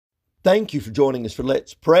Thank you for joining us for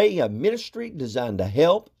Let's Pray, a ministry designed to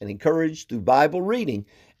help and encourage through Bible reading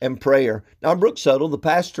and prayer. Now, I'm Brooks Suttle, the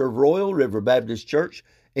pastor of Royal River Baptist Church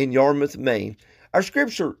in Yarmouth, Maine. Our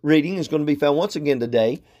scripture reading is going to be found once again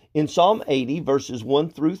today in Psalm 80, verses 1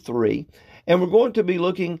 through 3. And we're going to be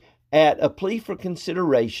looking at a plea for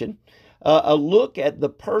consideration, a look at the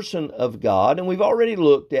person of God. And we've already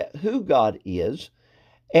looked at who God is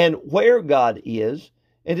and where God is.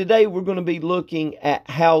 And today we're going to be looking at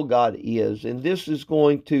how God is. And this is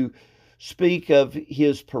going to speak of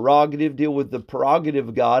His prerogative, deal with the prerogative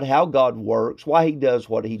of God, how God works, why He does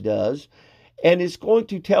what He does. And it's going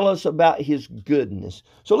to tell us about His goodness.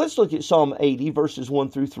 So let's look at Psalm 80, verses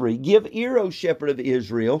 1 through 3. Give ear, O shepherd of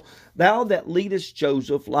Israel, thou that leadest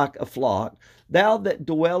Joseph like a flock, thou that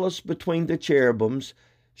dwellest between the cherubims,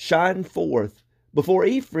 shine forth. Before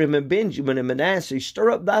Ephraim and Benjamin and Manasseh,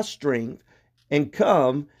 stir up thy strength, and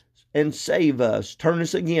come and save us. Turn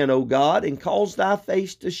us again, O God, and cause thy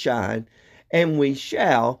face to shine, and we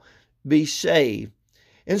shall be saved.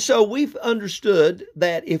 And so we've understood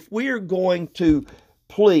that if we're going to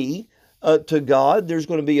plea to God, there's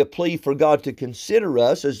going to be a plea for God to consider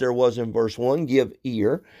us, as there was in verse 1, give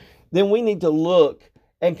ear. Then we need to look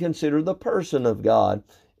and consider the person of God.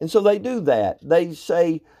 And so they do that. They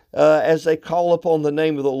say, as they call upon the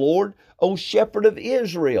name of the Lord, O shepherd of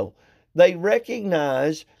Israel. They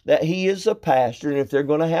recognize that He is a pastor, and if they're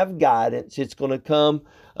going to have guidance, it's going to come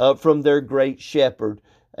from their great shepherd.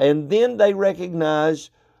 And then they recognize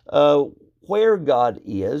where God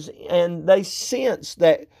is, and they sense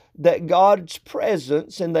that God's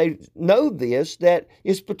presence, and they know this, that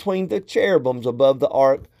it's between the cherubims above the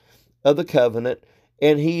ark of the covenant,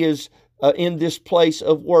 and He is in this place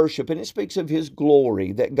of worship. And it speaks of His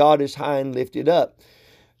glory, that God is high and lifted up.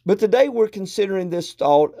 But today we're considering this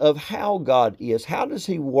thought of how God is. How does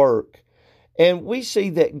He work? And we see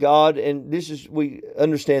that God, and we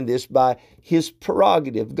understand this by His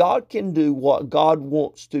prerogative. God can do what God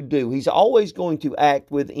wants to do. He's always going to act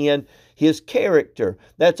within His character.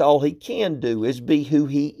 That's all He can do, is be who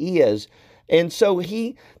He is. And so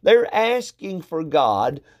they're asking for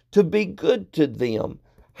God to be good to them.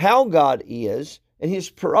 How God is, and His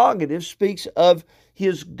prerogative speaks of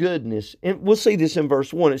His goodness. And we'll see this in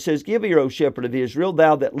verse 1. It says, Give ear, O shepherd of Israel,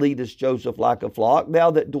 thou that leadest Joseph like a flock, thou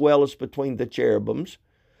that dwellest between the cherubims,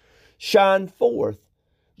 shine forth.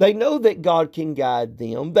 They know that God can guide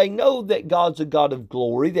them. They know that God's a God of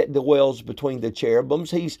glory that dwells between the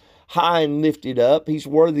cherubims. He's high and lifted up. He's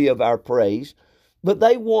worthy of our praise. But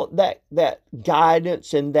they want that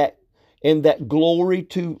guidance and that glory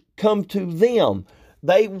to come to them.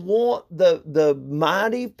 They want the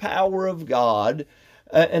mighty power of God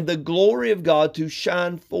and the glory of God to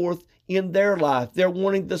shine forth in their life. They're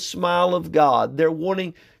wanting the smile of God. They're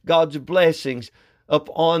wanting God's blessings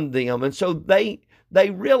upon them. And so they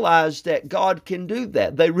realize that God can do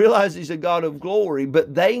that. They realize He's a God of glory,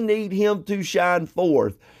 but they need Him to shine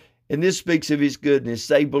forth. And this speaks of His goodness.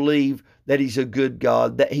 They believe that He's a good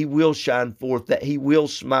God, that He will shine forth, that He will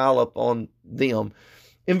smile upon them.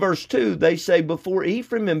 In verse 2, they say, Before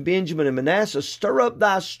Ephraim and Benjamin and Manasseh, stir up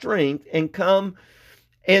thy strength and come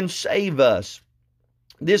and save us.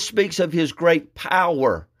 This speaks of His great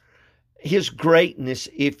power, His greatness,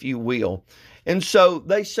 if you will. And so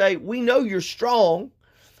they say, we know you're strong.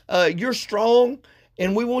 You're strong,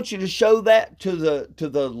 and we want you to show that to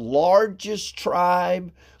the largest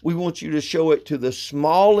tribe. We want you to show it to the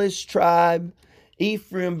smallest tribe,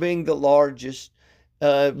 Ephraim being the largest,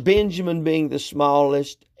 Benjamin being the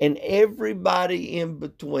smallest, and everybody in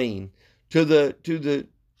between, to the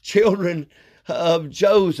children of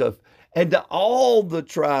Joseph, and to all the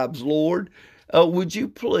tribes, Lord, would you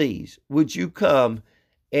come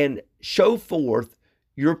and show forth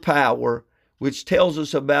your power, which tells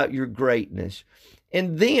us about your greatness.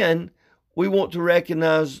 And then we want to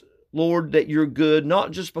recognize, Lord, that you're good,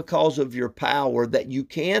 not just because of your power, that you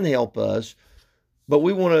can help us, but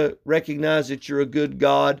we want to recognize that you're a good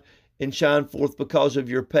God and shine forth because of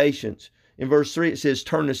your patience. In verse 3, it says,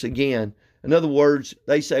 turn us again. In other words,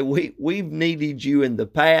 they say, we've needed you in the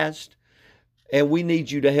past, and we need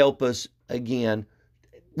you to help us again.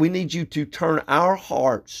 We need you to turn our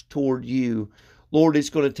hearts toward you. Lord, it's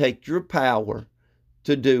going to take your power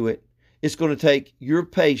to do it. It's going to take your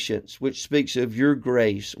patience, which speaks of your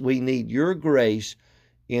grace. We need your grace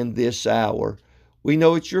in this hour. We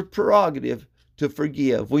know it's your prerogative to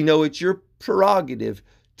forgive. We know it's your prerogative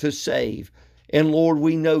to save. And Lord,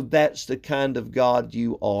 we know that's the kind of God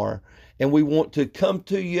you are. And we want to come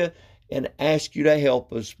to you and ask you to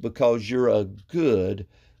help us because you're a good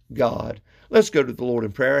God. Let's go to the Lord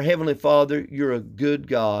in prayer. Heavenly Father, you're a good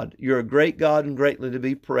God. You're a great God and greatly to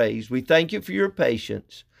be praised. We thank you for your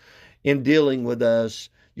patience in dealing with us,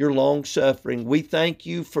 your long suffering. We thank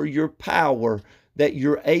you for your power that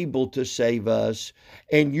you're able to save us.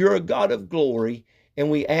 And you're a God of glory.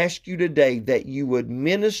 And we ask you today that you would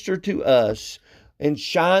minister to us and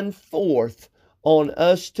shine forth on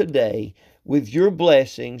us today with your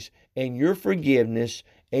blessings and your forgiveness,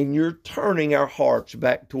 and you're turning our hearts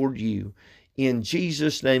back toward you. In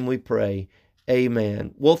Jesus' name we pray.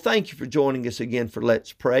 Amen. Well, thank you for joining us again for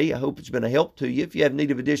Let's Pray. I hope it's been a help to you. If you have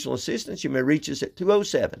need of additional assistance, you may reach us at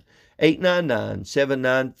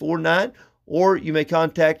 207-899-7949, or you may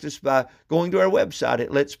contact us by going to our website at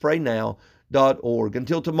letspraynow.org.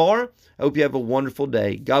 Until tomorrow, I hope you have a wonderful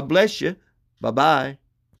day. God bless you. Bye-bye.